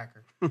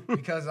linebacker.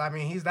 Because, I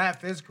mean, he's that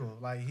physical.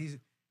 Like, he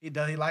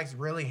likes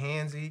really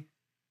handsy.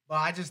 But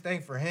I just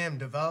think for him,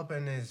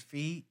 developing his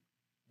feet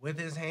with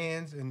his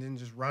hands and then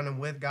just running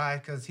with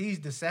guys, because he's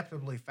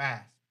deceptively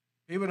fast.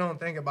 People don't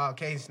think about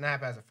Caden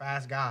Snap as a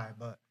fast guy,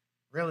 but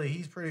really,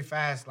 he's pretty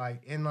fast,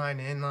 like inline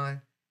to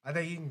inline. I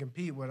think he can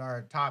compete with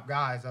our top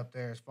guys up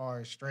there as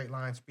far as straight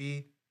line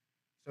speed.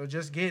 So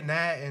just getting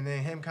that and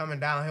then him coming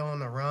downhill on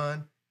the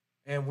run.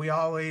 And we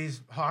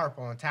always harp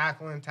on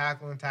tackling.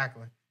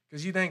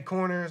 Because you think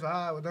corners,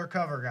 they're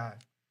cover guys.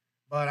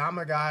 But I'm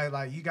a guy,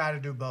 like, you got to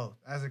do both.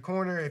 As a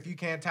corner, if you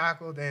can't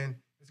tackle, then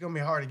it's going to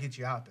be hard to get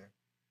you out there.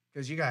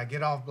 Because you got to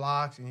get off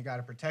blocks and you got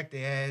to protect the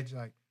edge.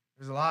 Like,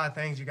 there's a lot of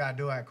things you got to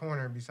do at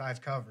corner besides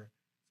cover.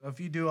 So if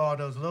you do all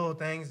those little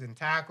things and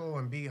tackle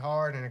and be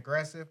hard and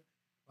aggressive,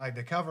 like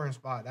the covering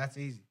spot, that's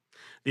easy.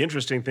 The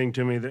interesting thing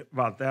to me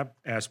about that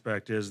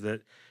aspect is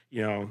that,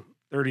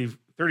 30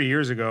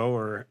 years ago,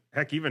 or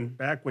heck, even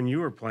back when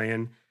you were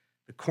playing,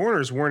 the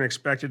corners weren't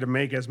expected to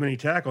make as many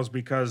tackles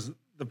because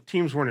the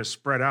teams weren't as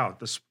spread out.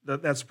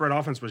 That spread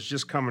offense was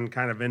just coming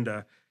kind of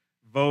into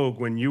vogue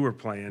when you were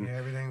playing. Yeah,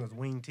 everything was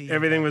wing T.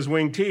 Everything was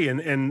wing T,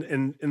 and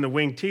in the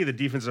wing T, the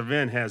defensive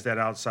end has that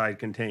outside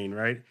contain,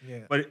 right? Yeah.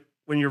 But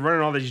when you're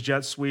running all these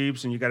jet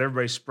sweeps and you got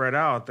everybody spread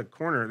out, the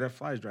corner, that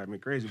fly's driving me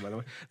crazy, by the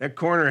way. That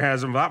corner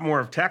has a lot more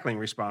of tackling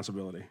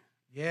responsibility.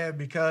 Yeah,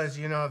 because,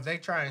 if they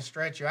try and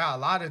stretch you out,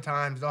 a lot of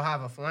times they'll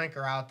have a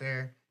flanker out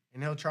there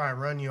and he'll try and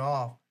run you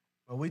off.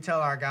 But we tell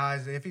our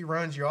guys that if he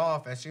runs you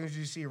off, as soon as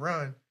you see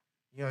run,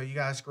 you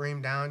got to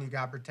scream down, you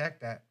got to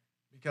protect that.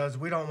 Because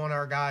we don't want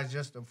our guys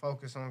just to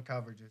focus on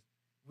coverages.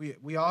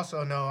 We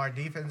also know our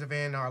defensive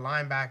end, our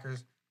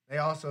linebackers, they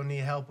also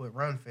need help with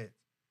run fits.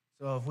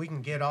 So if we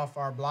can get off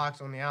our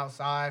blocks on the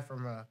outside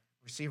from a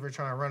receiver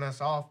trying to run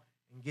us off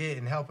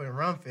and help in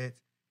run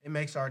fits, it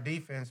makes our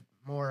defense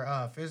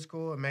more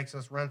physical. It makes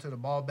us run to the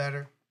ball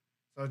better.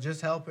 So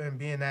just helping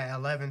being that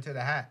 11 to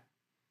the hat.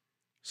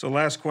 So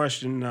last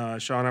question,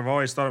 Sean, I've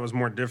always thought it was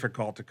more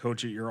difficult to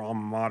coach at your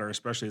alma mater,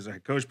 especially as a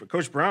head coach. But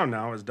Coach Brown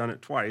now has done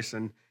it twice,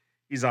 and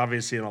he's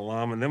obviously an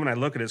alum. And then when I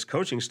look at his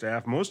coaching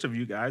staff, most of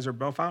you guys are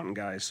Bellefontaine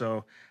guys.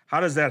 So how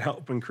does that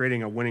help in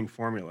creating a winning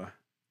formula?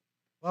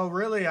 Well,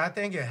 really, I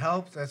think it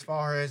helps as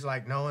far as,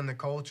 like, knowing the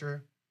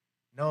culture,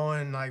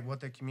 knowing, like, what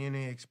the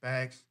community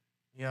expects,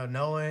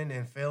 knowing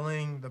and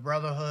feeling the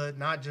brotherhood,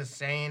 not just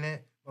saying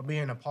it, but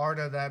being a part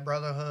of that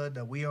brotherhood,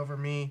 the we over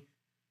me,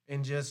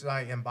 and just,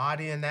 like,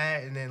 embodying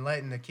that and then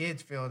letting the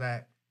kids feel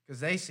that because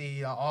they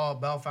see all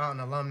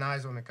Bellefontaine alumni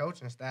on the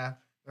coaching staff.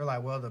 They're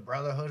like, well, the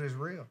brotherhood is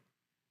real.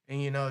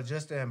 And,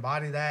 just to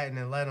embody that and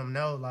then let them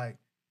know, like,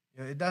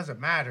 it doesn't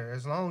matter.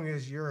 As long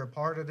as you're a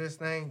part of this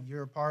thing,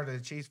 you're a part of the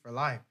Chiefs for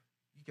life.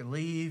 You can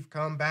leave,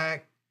 come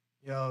back,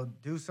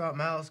 do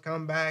something else,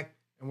 come back,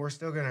 and we're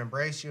still going to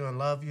embrace you and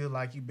love you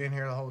like you've been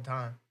here the whole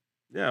time.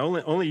 Yeah,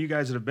 only you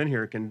guys that have been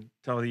here can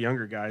tell the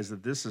younger guys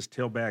that this is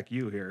tailback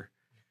you here.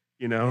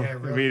 Yeah,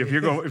 really. I mean,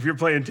 if you're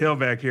playing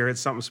tailback here,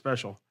 it's something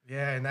special.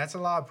 Yeah, and that's a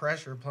lot of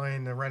pressure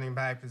playing the running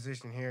back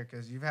position here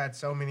because you've had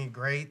so many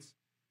greats.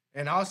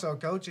 And also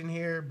coaching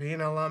here, being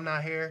an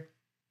alumni here,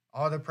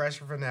 all the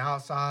pressure from the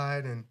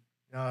outside, and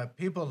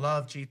people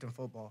love Chieftain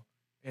football.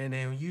 And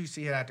then you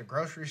see it at the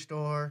grocery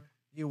store,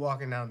 you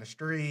walking down the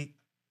street,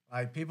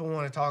 like people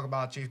want to talk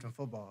about Chieftain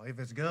football. If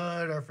it's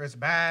good or if it's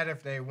bad,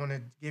 if they want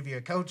to give you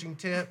a coaching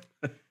tip,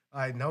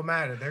 like no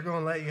matter, they're going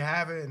to let you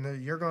have it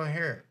and you're going to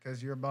hear it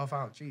because you're a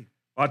Bellefontaine Chief.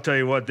 I'll tell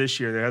you what, this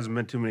year there hasn't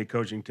been too many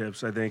coaching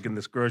tips. I think in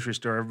this grocery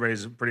store,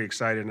 everybody's pretty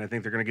excited, and I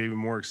think they're going to get even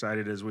more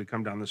excited as we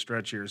come down the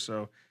stretch here.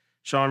 So,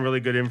 Sean, really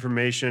good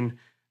information.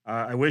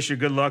 I wish you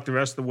good luck the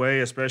rest of the way,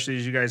 especially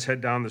as you guys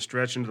head down the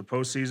stretch into the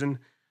postseason.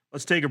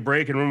 Let's take a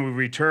break, and when we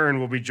return,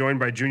 we'll be joined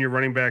by junior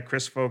running back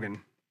Chris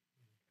Fogan.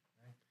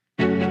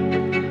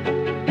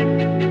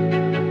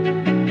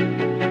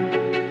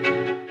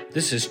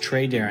 This is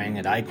Trey Daring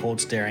at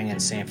Eichholz Daring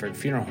and Sanford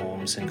Funeral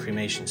Homes and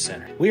Cremation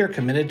Center. We are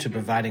committed to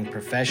providing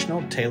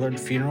professional, tailored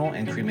funeral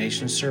and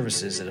cremation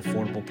services at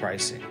affordable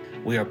pricing.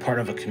 We are part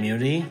of a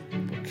community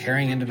of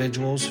caring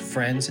individuals,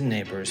 friends, and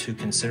neighbors who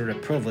consider it a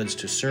privilege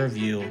to serve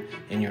you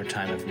in your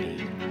time of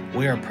need.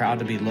 We are proud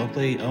to be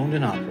locally owned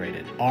and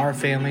operated. Our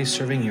family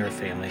serving your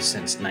family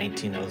since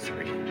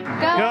 1903.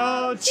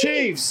 Go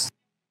Chiefs!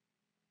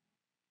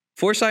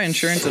 Foresight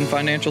Insurance and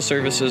Financial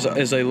Services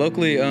is a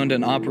locally owned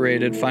and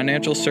operated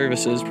financial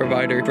services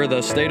provider for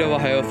the state of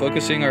Ohio,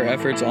 focusing our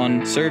efforts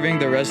on serving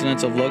the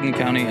residents of Logan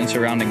County and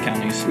surrounding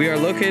counties. We are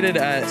located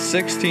at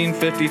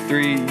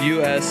 1653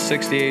 US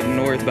 68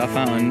 North Beth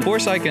Fountain.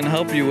 Foresight can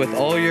help you with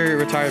all your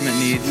retirement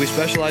needs. We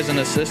specialize in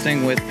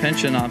assisting with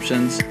pension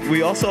options.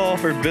 We also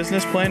offer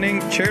business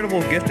planning,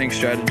 charitable gifting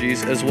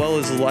strategies, as well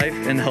as life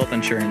and health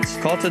insurance.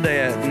 Call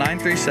today at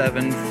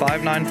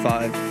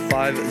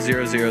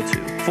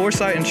 937-595-5002.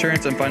 Foresight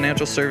Insurance and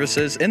Financial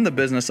Services, in the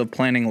business of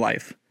planning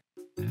life.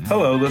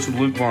 Hello, this is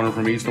Luke Varner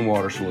from Easton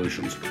Water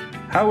Solutions.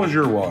 How is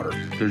your water?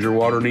 Does your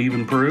water need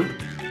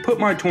improved? Put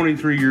my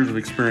 23 years of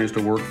experience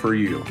to work for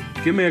you.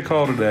 Give me a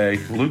call today,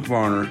 Luke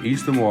Varner,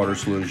 Easton Water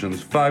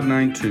Solutions,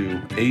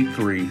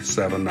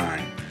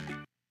 592-8379.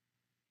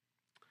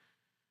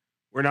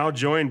 We're now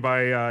joined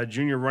by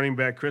junior running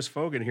back Chris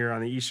Fogan here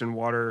on the Eastern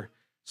Water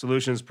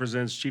Solutions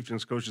presents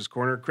Chieftains Coaches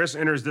Corner. Chris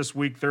enters this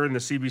week third in the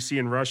CBC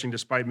in rushing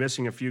despite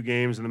missing a few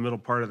games in the middle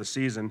part of the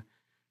season.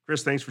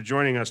 Chris, thanks for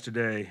joining us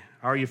today.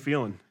 How are you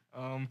feeling?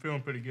 I'm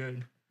feeling pretty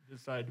good.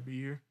 Just excited to be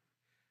here.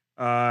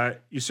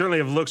 You certainly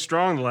have looked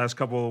strong the last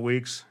couple of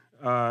weeks,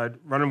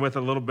 running with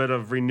a little bit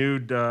of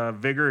renewed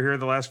vigor here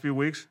the last few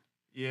weeks.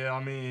 Yeah,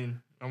 I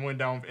mean, I went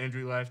down with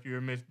injury last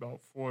year, missed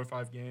about 4 or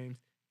 5 games.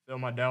 So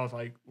my dad was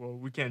like, well,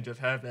 we can't just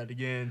have that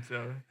again.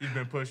 So he's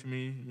been pushing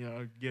me,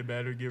 get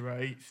better, get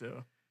right.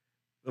 So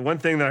the one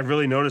thing that I've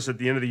really noticed at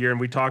the end of the year, and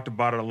we talked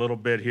about it a little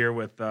bit here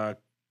with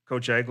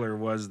Coach Egler,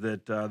 was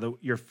that the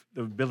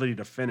ability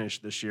to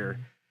finish this year.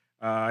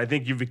 I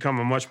think you've become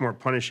a much more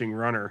punishing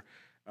runner.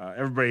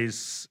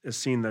 Everybody's has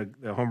seen the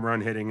home run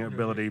hitting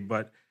ability,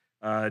 but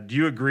do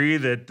you agree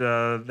that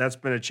that's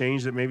been a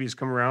change that maybe has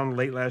come around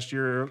late last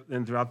year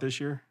and throughout this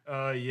year?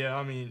 Yeah,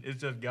 I mean,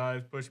 it's just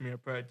guys pushing me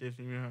at practice.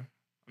 And,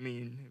 I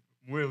mean,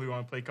 really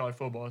want to play college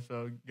football,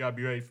 so got to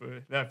be ready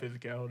for that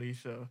physicality.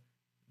 So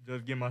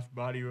just get my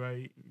body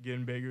right,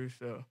 getting bigger.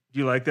 So do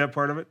you like that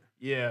part of it?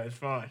 Yeah, it's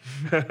fun.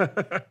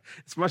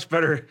 It's much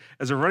better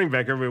as a running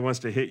back. Everybody wants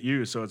to hit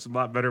you, so it's a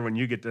lot better when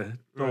you get to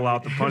roll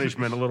out the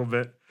punishment a little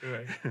bit.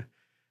 Right.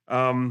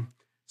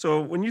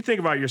 So when you think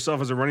about yourself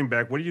as a running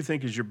back, what do you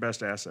think is your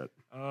best asset?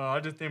 I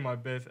just think my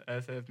best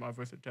asset is my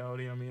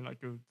versatility. I mean, I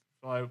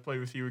play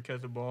receiver,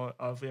 catch the ball.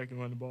 Obviously, I can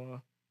run the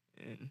ball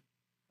and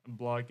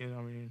blocking.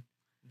 I mean,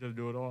 just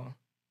do it all.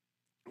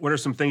 What are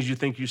some things you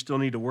think you still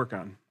need to work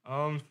on?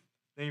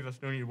 Things I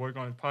still need to work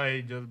on is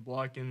probably just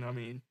blocking. I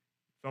mean,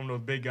 some of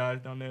those big guys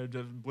down there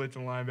just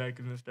blitzing linebackers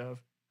and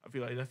stuff. I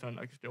feel like that's something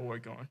I can still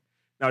work on.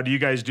 Now, do you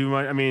guys do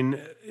much? I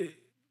mean,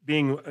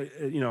 being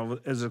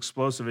as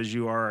explosive as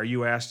you are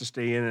you asked to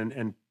stay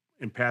in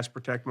and pass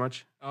protect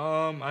much?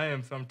 I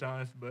am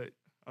sometimes, but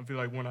I feel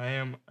like when I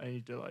am, I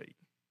need to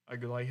I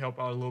could help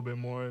out a little bit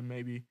more and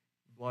maybe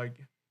block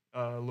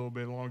a little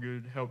bit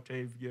longer to help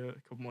Taves get a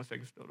couple more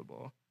seconds to throw the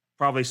ball.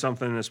 Probably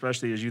something,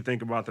 especially as you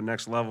think about the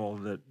next level,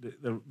 that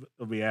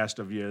will be asked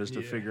of you is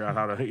to figure out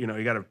how to, you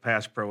got to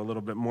pass pro a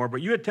little bit more.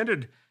 But you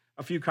attended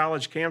a few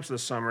college camps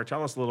this summer.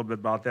 Tell us a little bit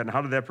about that, and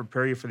how did that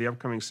prepare you for the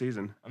upcoming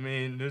season? I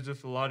mean, there's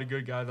just a lot of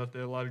good guys out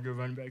there, a lot of good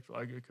running backs, a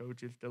lot of good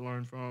coaches to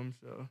learn from.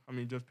 So, I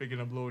mean, just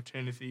picking up little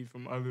tendencies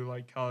from other,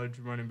 college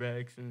running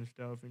backs and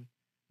stuff, and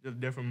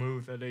just different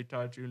moves that they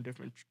taught you and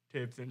different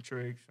tips and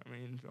tricks. I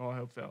mean, it all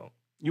helps out.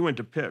 You went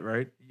to Pitt,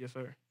 right? Yes,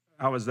 sir.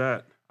 How was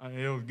that?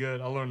 It was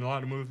good. I learned a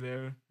lot of moves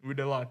there. We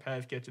did a lot of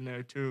pass catching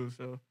there, too,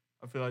 so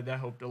I feel like that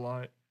helped a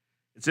lot.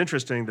 It's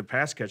interesting, the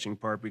pass catching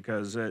part,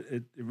 because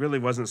it really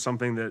wasn't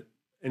something that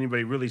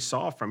anybody really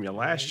saw from you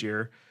last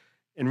year,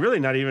 and really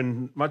not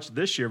even much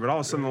this year. But all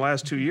of a sudden, the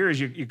last 2 years,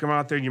 you come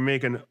out there and you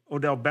make an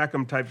Odell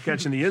Beckham type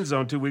catch in the end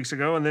zone 2 weeks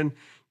ago, and then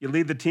you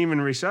lead the team in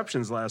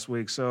receptions last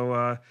week.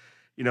 So,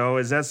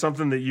 is that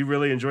something that you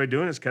really enjoy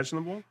doing, is catching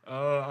the ball?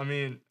 I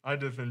mean, I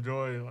just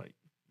enjoy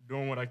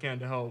doing what I can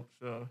to help.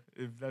 So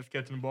if that's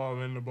catching the ball,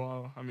 winning the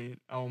ball, I mean,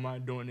 I don't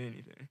mind doing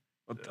anything.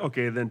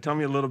 Okay, then tell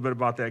me a little bit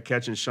about that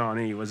catch in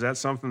Shawnee. Was that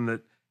something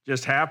that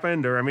just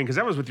happened? Or, because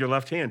that was with your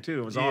left hand,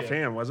 too. It was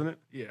offhand, wasn't it?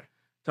 Yeah.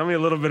 Tell me a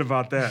little bit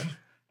about that.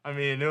 I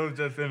mean, it was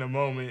just in a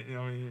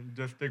moment,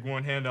 just stick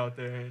one hand out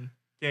there and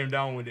came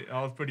down with it.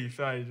 I was pretty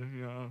excited,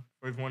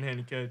 first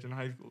one-handed catch in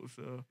high school.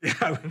 So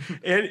yeah,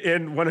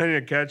 and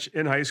one-handed catch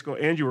in high school,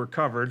 and you were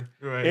covered,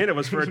 right. And it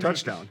was for a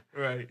touchdown.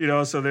 Right.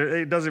 So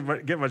it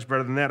doesn't get much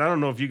better than that. I don't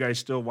know if you guys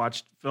still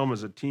watched film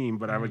as a team,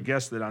 but I would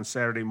guess that on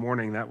Saturday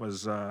morning that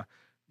was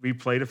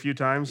replayed a few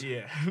times?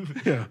 Yeah.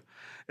 Yeah,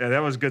 that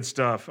was good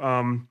stuff.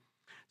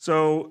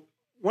 So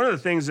one of the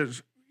things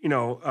that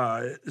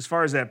as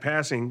far as that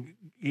passing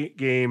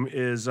game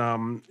is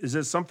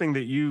it something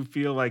that you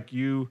feel like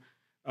you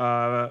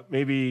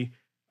maybe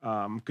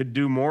could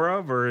do more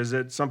of, or is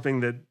it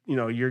something that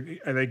are you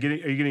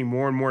getting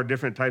more and more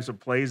different types of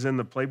plays in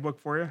the playbook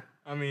for you?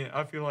 I mean,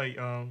 I feel like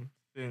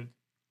since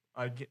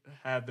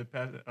have the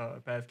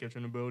pass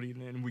catching ability,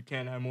 then we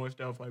can have more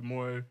stuff like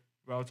more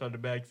routes out of the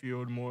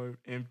backfield, more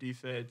empty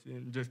sets,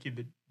 and just keep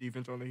the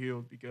defense on the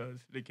heels because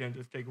they can't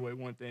just take away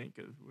one thing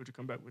because we'll just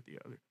come back with the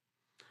other.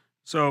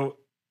 So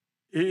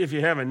if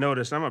you haven't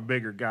noticed, I'm a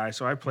bigger guy,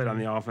 so I played on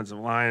the offensive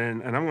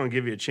line, and I'm going to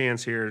give you a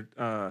chance here.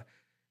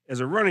 As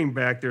a running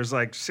back, there's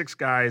like 6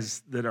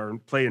 guys that are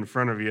play in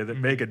front of you that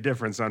make a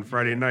difference on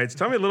Friday nights.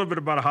 Tell me a little bit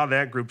about how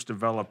that group's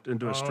developed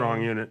into a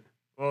strong unit.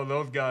 Well,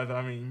 those guys,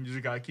 I mean, you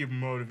just got to keep them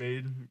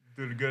motivated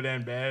through the good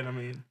and bad. I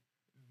mean,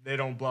 they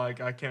don't block,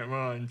 I can't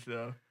run,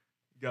 so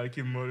you got to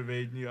keep them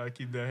motivated. You got to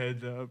keep their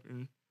heads up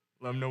and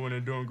let them know when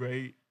they're doing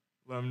great.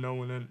 Let them know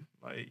when they're,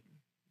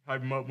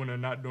 hype them up when they're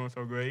not doing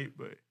so great,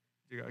 but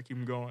you got to keep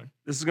them going.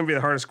 This is going to be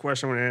the hardest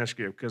question I'm going to ask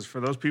you because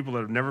for those people that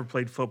have never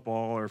played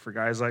football or for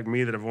guys like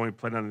me that have only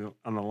played on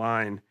the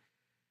line,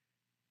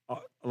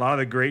 a lot of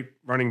the great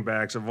running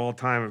backs of all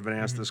time have been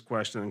asked this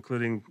question,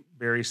 including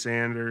Barry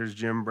Sanders,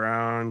 Jim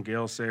Brown,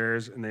 Gale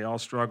Sayers, and they all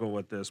struggle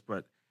with this.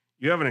 But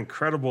you have an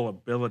incredible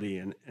ability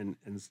and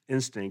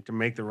instinct to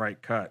make the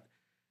right cut.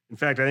 In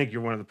fact, I think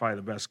you're one of probably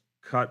the best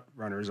cut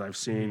runners I've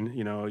seen.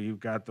 You've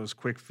got those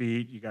quick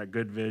feet, you got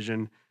good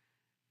vision.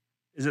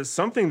 Is it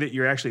something that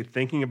you're actually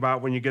thinking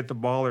about when you get the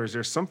ball, or is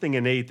there something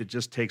innate that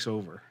just takes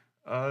over?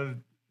 I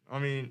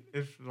mean,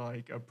 it's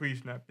like a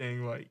pre-snap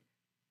thing. Like,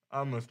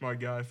 I'm a smart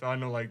guy, so I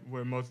know,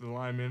 where most of the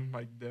linemen,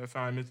 their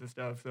assignments and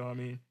stuff. So, I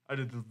mean, I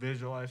just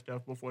visualize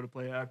stuff before the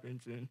play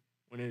happens, and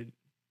when it's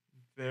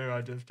there,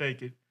 I just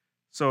take it.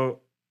 So,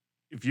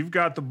 if you've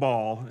got the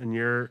ball and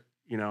you're,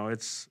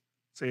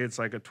 say it's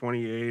like a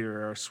 28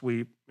 or a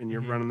sweep, and you're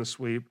running the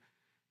sweep,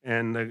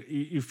 and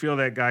you feel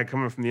that guy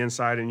coming from the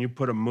inside and you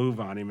put a move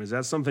on him. Is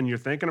that something you're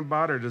thinking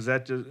about, or do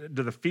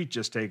the feet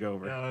just take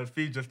over? The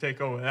feet just take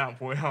over at that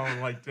point. I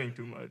don't think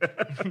too much.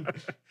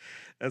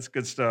 That's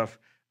good stuff.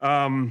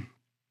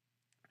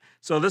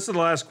 So this is the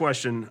last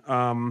question.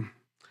 Actually,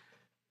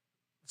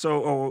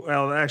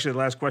 the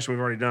last question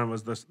we've already done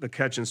was the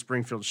catch in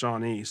Springfield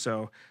Shawnee.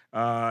 So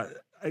I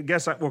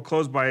guess we'll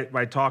close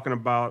by talking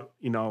about,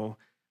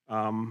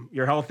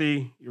 you're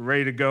healthy, you're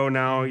ready to go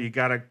now. You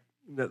got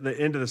the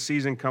end of the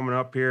season coming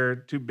up here,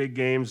 2 big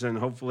games and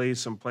hopefully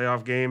some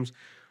playoff games.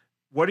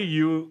 What do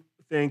you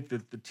think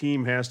that the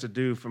team has to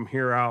do from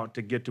here out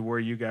to get to where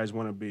you guys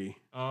want to be?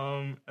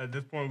 At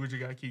this point, we just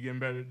got to keep getting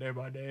better day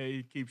by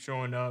day, keep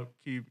showing up,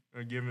 keep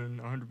giving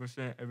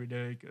 100% every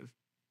day because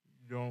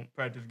you don't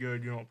practice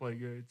good, you don't play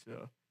good.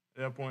 So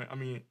at that point, I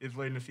mean, it's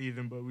late in the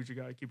season, but we just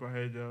got to keep our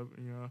heads up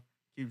and,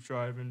 keep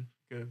striving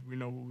because we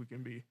know what we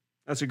can be.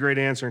 That's a great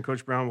answer, and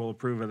Coach Brown will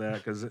approve of that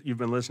because you've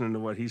been listening to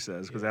what he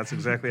says because that's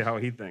exactly how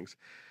he thinks.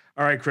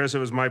 All right, Chris, it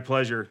was my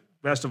pleasure.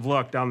 Best of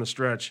luck down the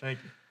stretch. Thank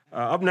you.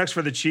 Up next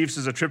for the Chiefs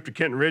is a trip to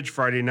Kenton Ridge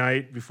Friday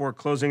night before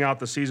closing out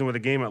the season with a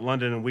game at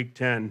London in Week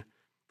 10.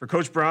 For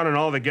Coach Brown and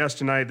all the guests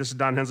tonight, this is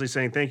Don Hensley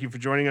saying thank you for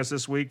joining us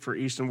this week for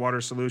Easton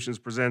Water Solutions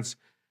presents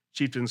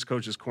Chieftains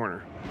Coach's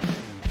Corner.